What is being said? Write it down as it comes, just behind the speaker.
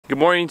Good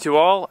morning to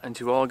all, and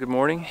to all good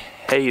morning.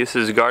 Hey, this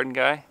is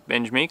Gardenguy,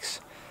 Benj.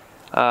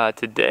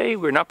 Today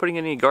we're not putting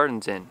any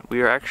gardens in.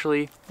 We are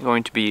actually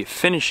going to be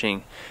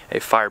finishing a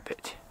fire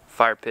pit.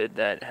 Fire pit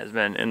that has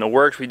been in the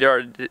works. We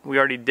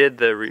already did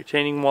the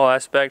retaining wall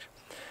aspect.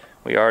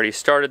 We already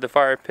started the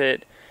fire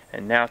pit,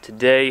 and now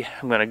today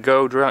I'm going to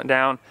go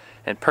down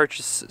and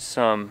purchase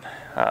some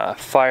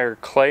fire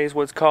clay is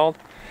what it's called.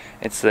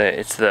 It's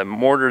the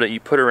mortar that you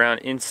put around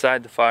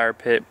inside the fire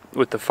pit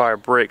with the fire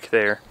brick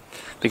there,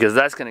 because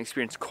that's going to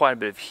experience quite a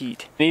bit of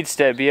heat. It needs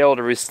to be able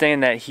to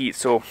withstand that heat,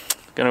 so I'm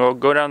going to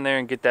go down there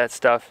and get that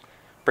stuff,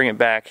 bring it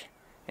back,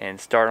 and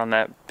start on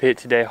that pit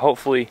today.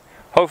 Hopefully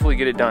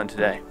get it done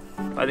today.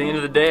 By the end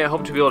of the day, I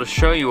hope to be able to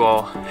show you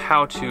all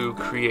how to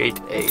create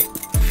a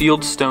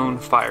fieldstone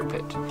fire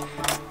pit.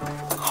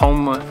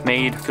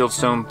 Homemade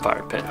fieldstone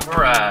fire pit.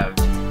 Arrived.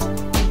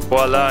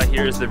 Voila,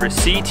 here's the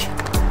receipt.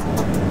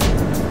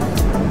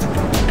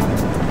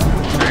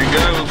 There you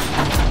go.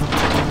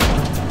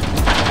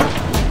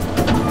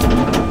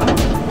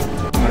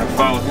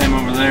 Follow him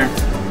over there.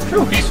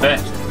 Whew, he's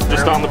fast.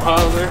 Just on the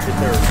pile there.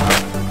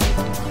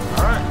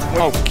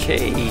 Alright.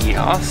 Okay,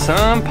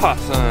 awesome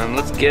possum.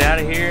 Let's get out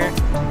of here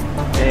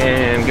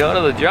and go to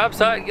the job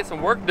site and get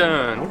some work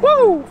done.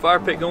 Woo! Fire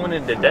pit going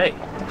in today.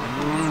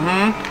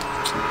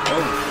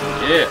 Oh,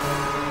 yeah.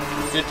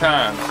 Good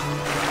times.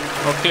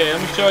 Okay,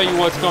 let me show you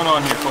what's going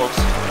on here, folks.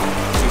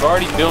 We've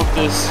already built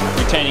this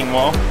retaining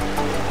wall.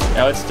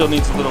 Now it still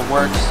needs a little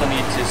work. Still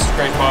need to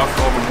scrape off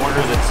all the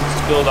mortar that's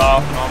spilled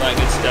off and all that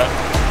good stuff.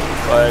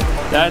 But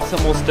that's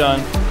almost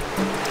done.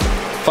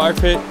 Fire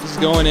pit is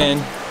going in.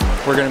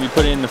 We're going to be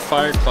putting in the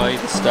fire clay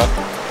and stuff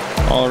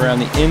all around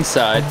the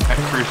inside.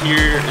 For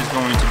here is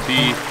going to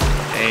be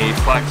a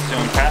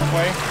flagstone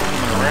pathway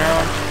coming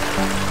around,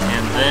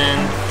 and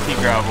then pea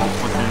gravel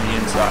within the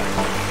inside.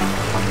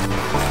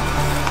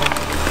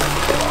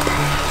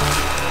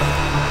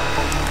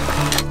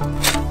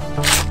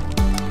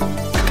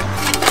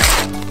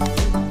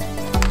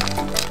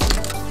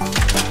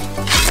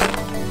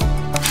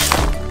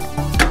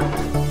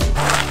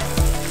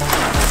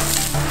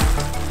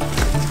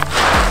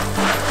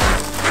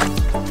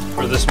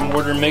 This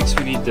mortar mix,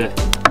 we need to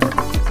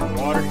get some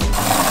water.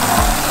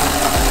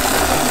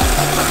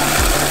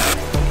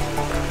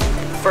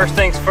 First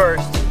things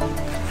first,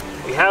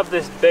 we have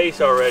this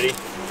base already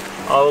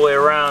all the way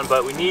around,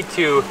 but we need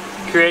to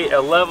create a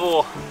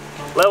leveled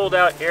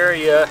out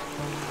area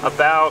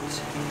about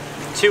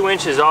 2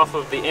 inches off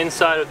of the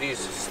inside of these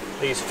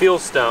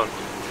fieldstone,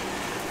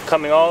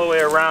 coming all the way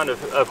around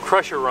of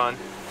crusher run,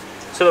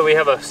 so that we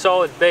have a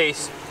solid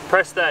base.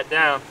 Press that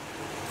down,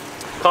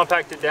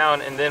 compact it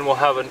down, and then we'll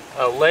have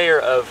a layer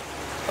of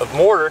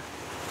mortar,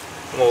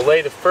 and we'll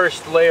lay the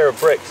first layer of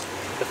bricks.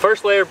 The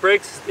first layer of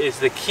bricks is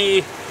the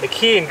key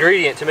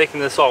ingredient to making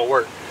this all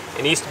work.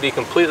 It needs to be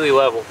completely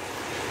level.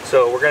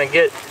 So we're going to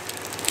get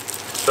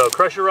the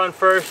crusher run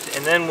first,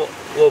 and then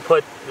we'll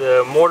put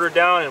the mortar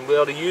down, and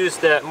we'll be able to use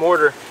that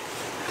mortar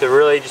to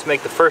really just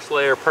make the first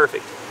layer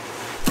perfect.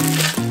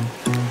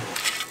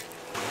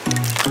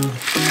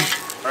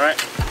 Alright,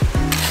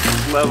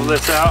 level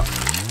this out.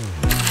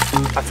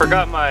 I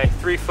forgot my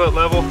 3-foot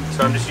level,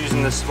 so I'm just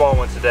using this small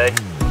one today.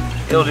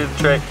 It'll do the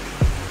trick.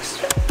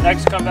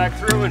 Next, come back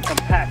through and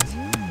compact.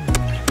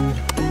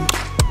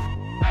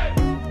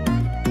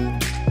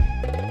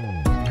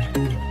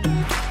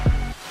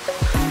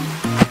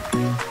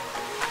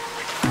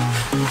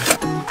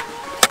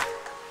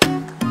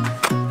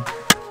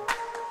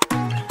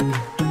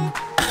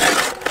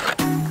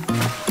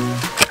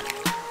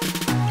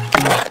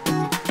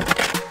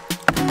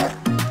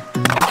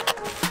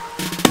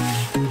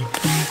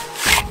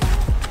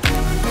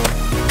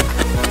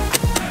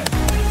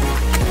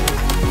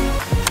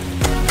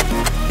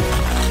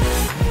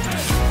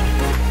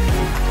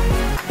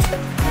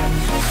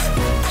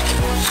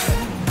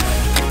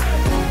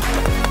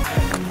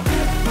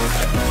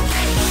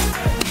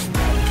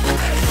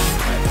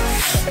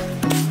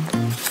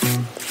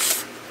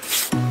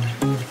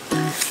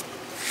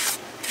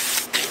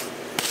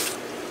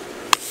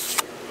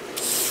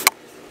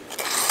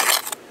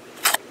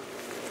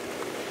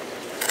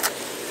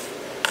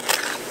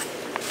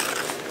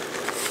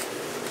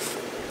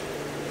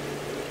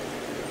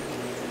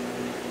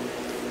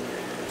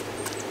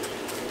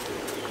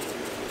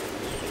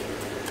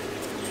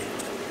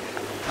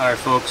 Alright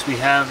folks, we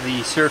have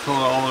the circle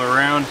all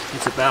around.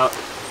 It's about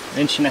 1.5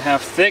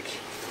 inches thick,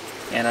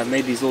 and I've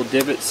made these little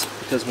divots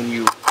because when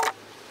you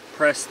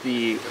press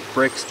the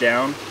bricks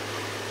down,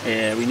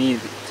 we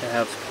need to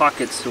have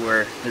pockets to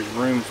where there's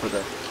room for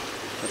the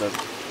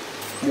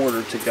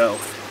mortar to go.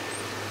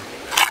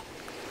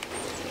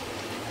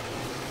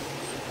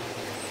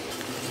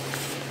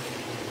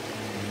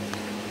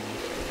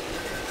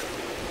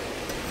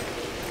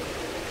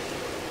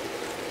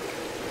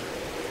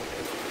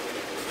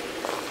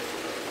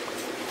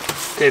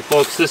 Okay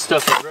folks, this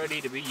stuff is ready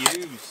to be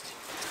used.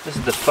 This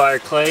is the fire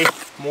clay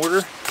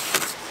mortar.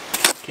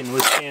 Can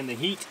withstand the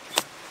heat.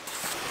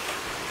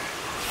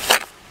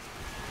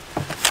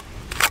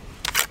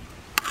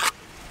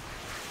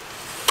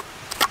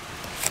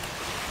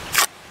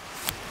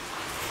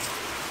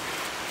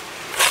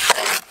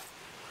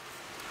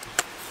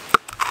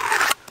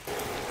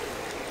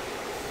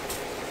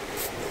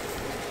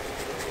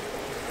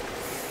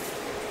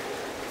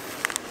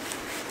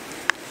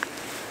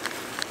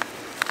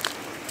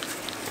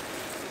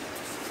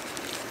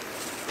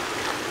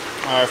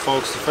 Alright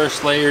folks, the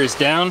first layer is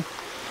down.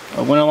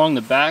 I went along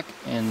the back,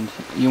 and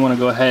you want to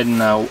go ahead and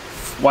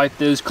wipe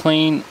those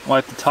clean,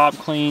 wipe the top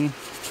clean,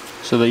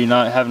 so that you're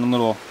not having a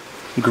little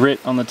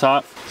grit on the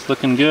top. It's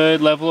looking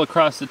good, level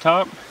across the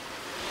top.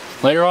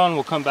 Later on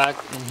we'll come back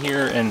in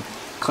here and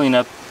clean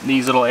up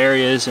these little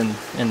areas and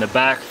in the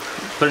back.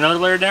 Put another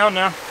layer down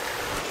now.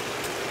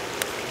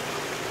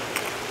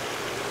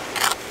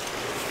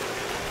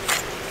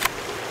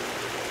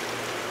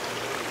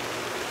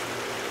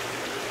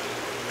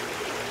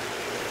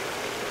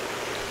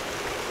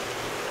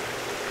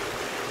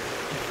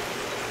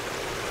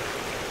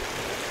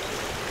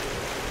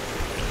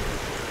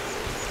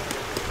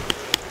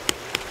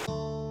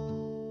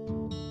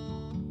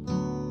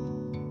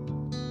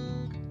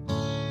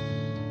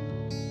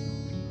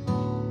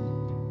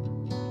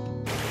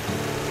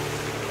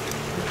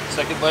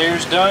 Second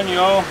layer's done,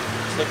 y'all.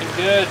 It's looking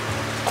good.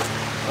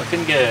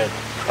 Looking good.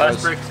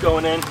 Last brick's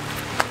going in.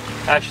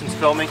 Ashton's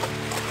filming.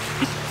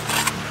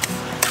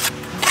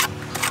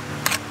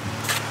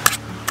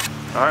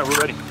 Alright, we're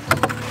ready.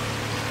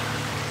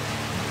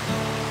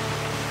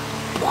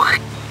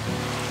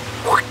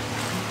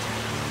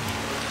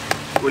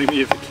 What do you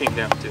mean if it came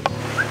down to?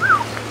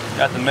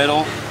 Got the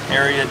middle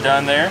area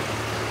done there.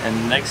 And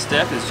the next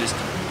step is just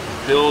to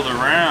build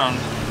around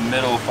the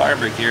middle fire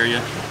brick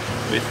area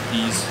with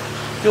these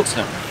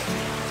fieldstone.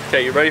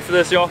 Okay, you ready for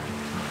this, y'all?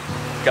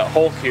 Got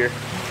Hulk here.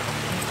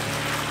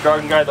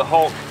 Gardenguy the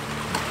Hulk.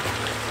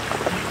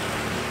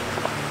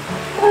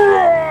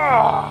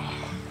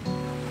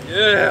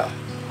 Yeah!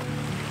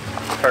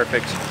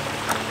 Perfect.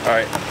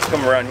 Alright, let's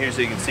come around here so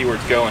you can see where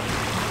it's going.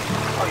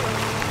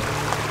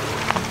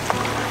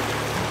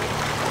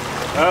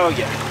 Oh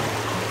yeah.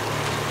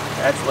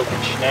 That's looking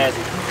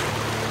snazzy.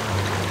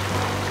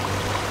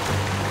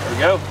 There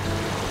we go.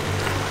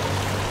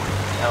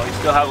 Now we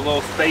still have a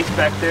little space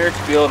back there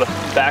to be able to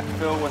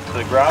backfill with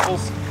the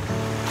gravels.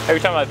 Every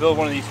time I build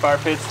one of these fire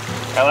pits,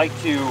 I like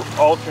to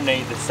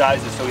alternate the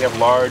sizes so we have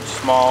large,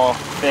 small,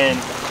 thin.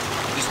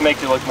 It just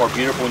makes it look more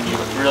beautiful when you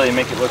really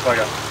make it look like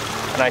a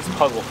nice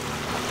puzzle.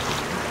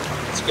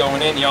 It's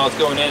going in, y'all, it's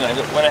going in. I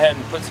went ahead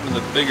and put some of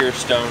the bigger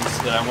stones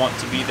that I want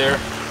to be there.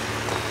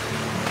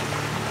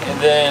 And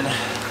then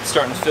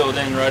starting to fill it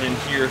in right in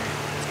here.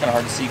 It's kind of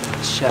hard to see with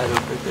the shadow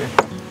right there.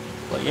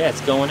 But yeah,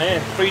 it's going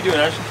in. What are you doing,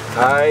 Ashton?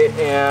 I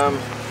am,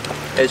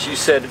 as you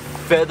said,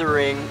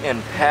 feathering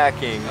and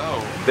packing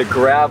the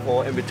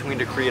gravel in between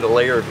to create a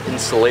layer of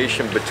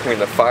insulation between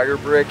the fire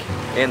brick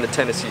and the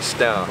Tennessee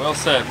stone. Well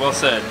said, well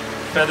said.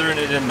 Feathering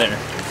it in there.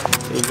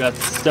 So we've got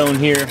the stone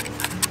here,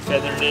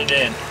 feathering it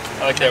in.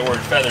 I like that word,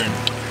 feathering.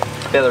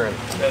 Feathering.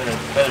 Feathering,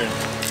 feathering.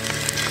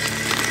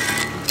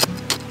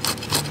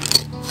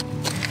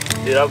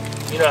 Dude,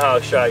 you know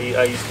how shy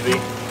I used to be.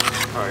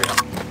 Oh yeah.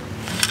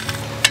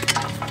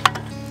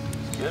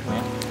 Good,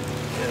 man.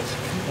 Yes.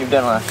 You've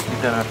done a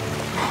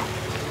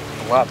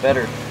lot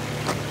better.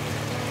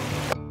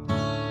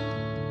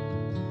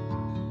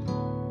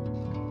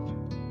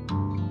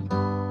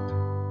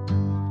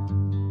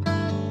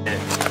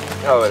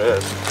 Oh, it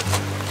is.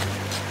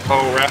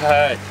 All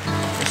right.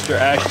 Mr.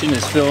 Ashton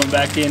is filling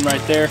back in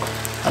right there.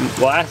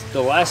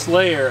 The last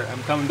layer,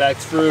 I'm coming back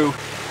through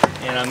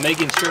and I'm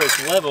making sure it's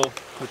level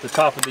with the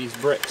top of these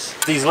bricks.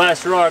 These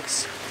last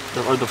rocks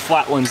are the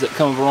flat ones that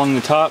come along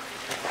the top.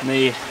 And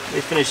they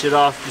finish it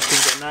off just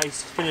with a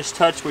nice finished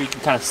touch where you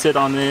can kind of sit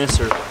on this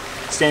or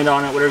stand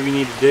on it, whatever you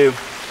need to do.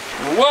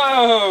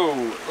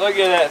 Whoa! Look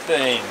at that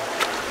thing.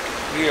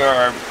 We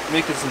are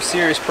making some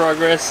serious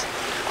progress.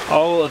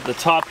 All of the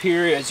top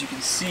here, as you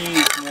can see,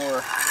 is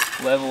more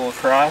level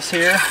across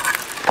here.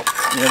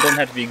 You know, it doesn't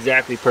have to be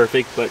exactly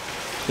perfect, but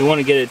we want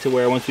to get it to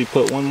where once we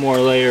put one more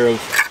layer of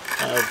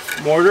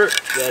mortar,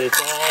 that it's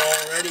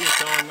all ready,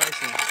 it's all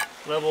nice and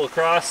level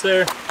across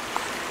there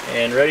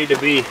and ready to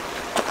be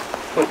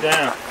put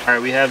down.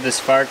 Alright, we have this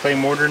fire clay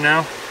mortar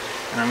now,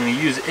 and I'm going to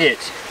use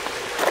it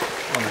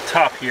on the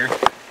top here.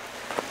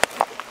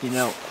 You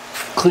know,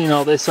 clean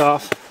all this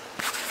off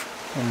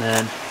and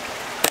then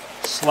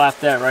slap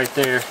that right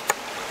there,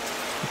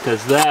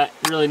 because that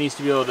really needs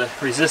to be able to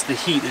resist the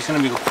heat. There's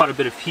going to be quite a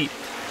bit of heat,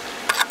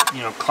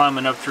 you know,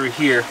 climbing up through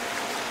here.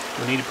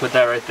 We need to put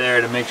that right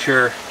there to make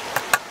sure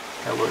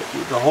that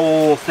the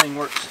whole thing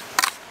works.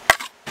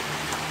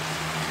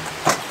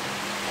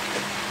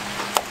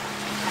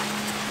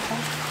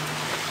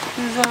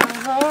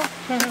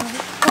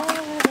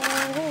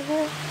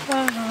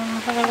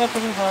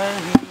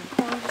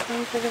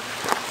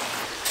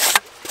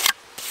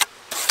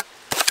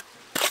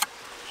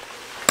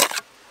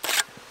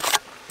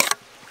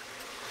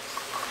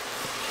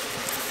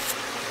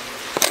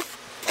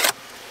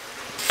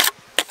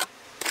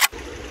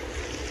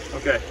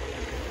 Okay,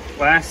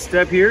 last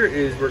step here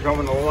is we're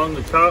going along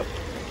the top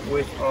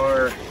with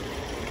our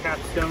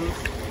capstones,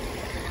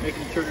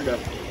 making sure to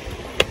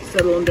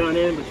settle them down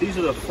in, but these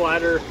are the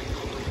flatter,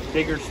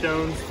 bigger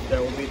stones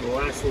that will be the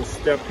last little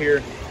step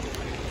here,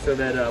 so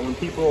that when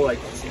people like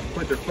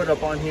put their foot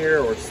up on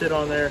here or sit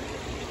on there,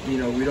 you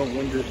know, we don't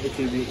want it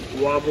to be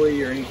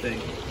wobbly or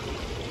anything.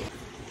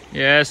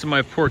 Yeah, so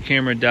my poor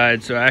camera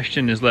died, so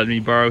Ashton is letting me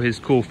borrow his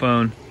cool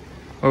phone.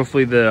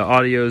 Hopefully the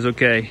audio is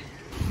okay.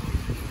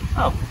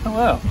 Oh,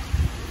 hello.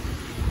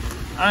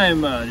 I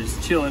am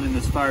just chilling in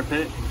this fire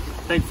pit.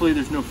 Thankfully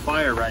there's no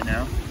fire right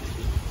now.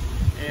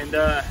 And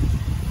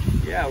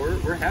yeah,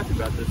 we're happy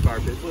about this fire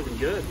pit. It's looking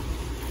good,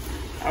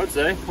 I would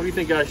say. What do you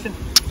think, Ashton?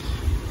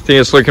 I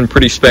think it's looking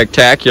pretty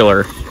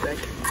spectacular.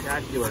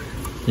 Spectacular.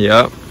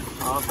 Yep.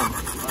 Awesome.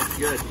 That's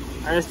good.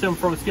 I asked him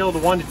from a scale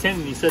of 1 to 10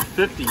 and he said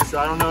 50, so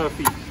I don't know if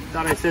he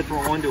thought I said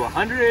from 1 to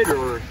 100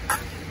 or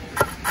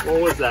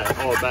what was that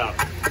all about?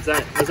 Was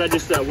that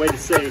just a way to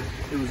say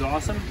it was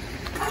awesome?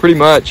 Pretty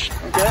much.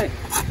 Okay.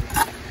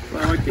 That's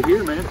what I like to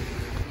hear, man.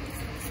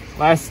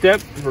 Last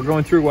step, we're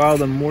going through while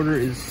the mortar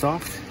is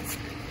soft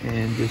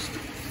and just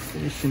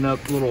finishing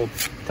up little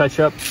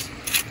touch-ups,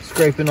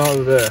 scraping all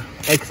of the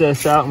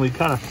excess out, and we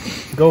kind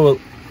of go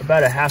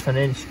about a ½ an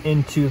inch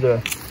into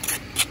the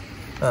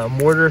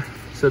mortar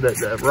so that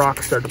the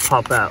rocks start to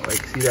pop out.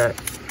 Like, see that?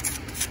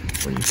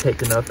 When you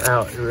take enough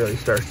out, it really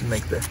starts to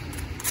make the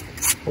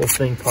whole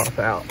thing pop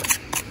out.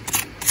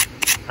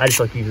 I just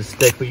like to use a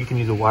stick, but you can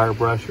use a wire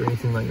brush or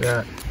anything like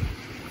that.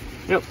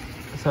 Yep,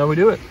 that's how we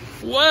do it.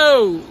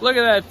 Whoa, look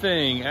at that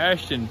thing.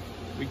 Ashton,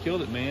 we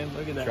killed it, man.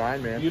 Look at that.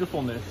 Trying, man.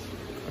 Beautifulness.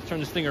 Let's turn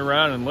this thing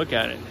around and look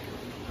at it.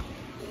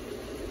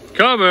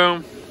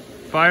 Kaboom!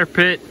 Fire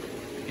pit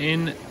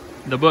in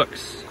the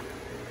books.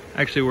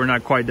 Actually, we're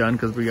not quite done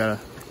because we gotta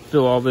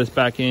fill all this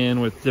back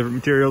in with different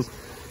materials.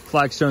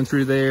 Flagstone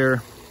through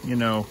there, you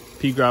know,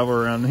 pea gravel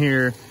around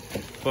here.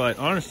 But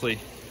honestly,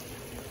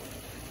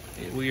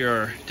 we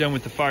are done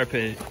with the fire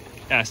pit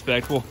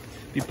aspect. We'll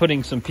be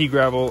putting some pea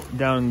gravel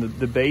down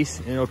the base,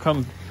 and it'll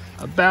come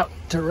about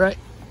to right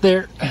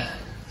there.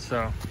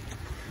 So,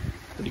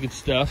 pretty good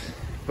stuff.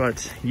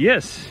 But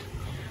yes,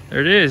 there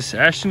it is.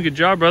 Ashton, good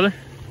job, brother.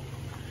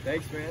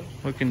 Thanks, man.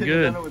 Looking Couldn't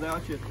good. have done it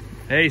without you.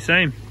 Hey,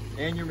 same.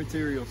 And your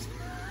materials.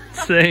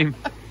 Same.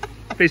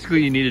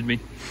 Basically, you needed me.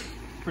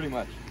 Pretty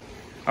much.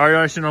 All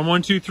right, Ashton, on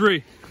 1, 2, 3.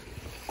 No,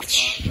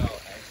 actually,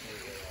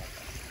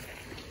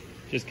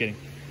 Just kidding.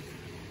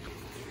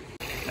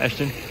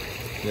 Ashton,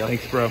 yeah.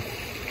 thanks, bro.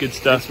 Good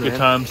stuff, Thanks, good man.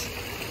 times.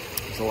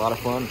 It's a lot of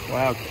fun.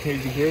 Wow,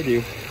 crazy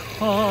hairdo.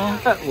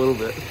 Oh. A little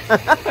bit.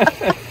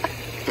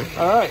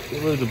 All right,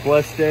 it was a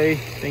blessed day.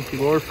 Thank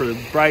you, Lord, for the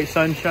bright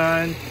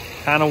sunshine.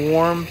 Kind of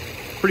warm.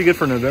 Pretty good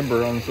for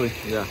November, honestly.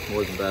 Yeah, it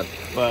wasn't bad.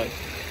 But,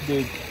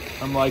 dude,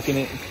 I'm liking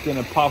it. It's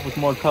gonna pop with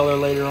more color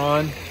later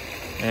on.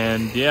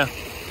 And yeah,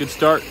 good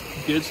start.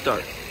 Good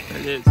start. There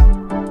it is.